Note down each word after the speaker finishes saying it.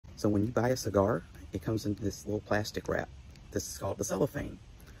So when you buy a cigar, it comes in this little plastic wrap. This is called the cellophane.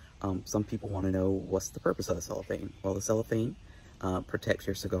 Some people want to know what's the purpose of the cellophane. Well, the cellophane protects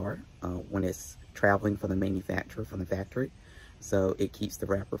your cigar when it's traveling from the manufacturer, from the factory. So it keeps the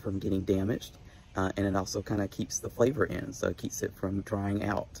wrapper from getting damaged, and it also kind of keeps the flavor in, so it keeps it from drying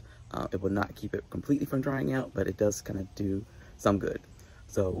out. It will not keep it completely from drying out, but it does kind of do some good.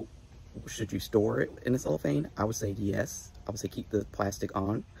 So should you store it in a cellophane? I would say yes. I would say keep the plastic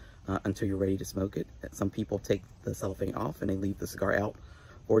on until you're ready to smoke it. Some people take the cellophane off and they leave the cigar out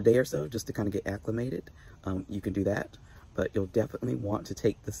for a day or so just to kind of get acclimated. You can do that, but you'll definitely want to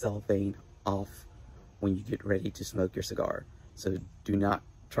take the cellophane off when you get ready to smoke your cigar. So do not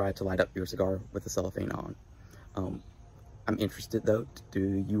try to light up your cigar with the cellophane on. I'm interested though,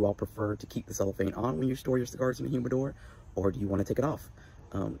 do you all prefer to keep the cellophane on when you store your cigars in the humidor, or do you want to take it off?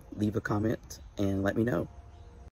 Leave a comment and let me know.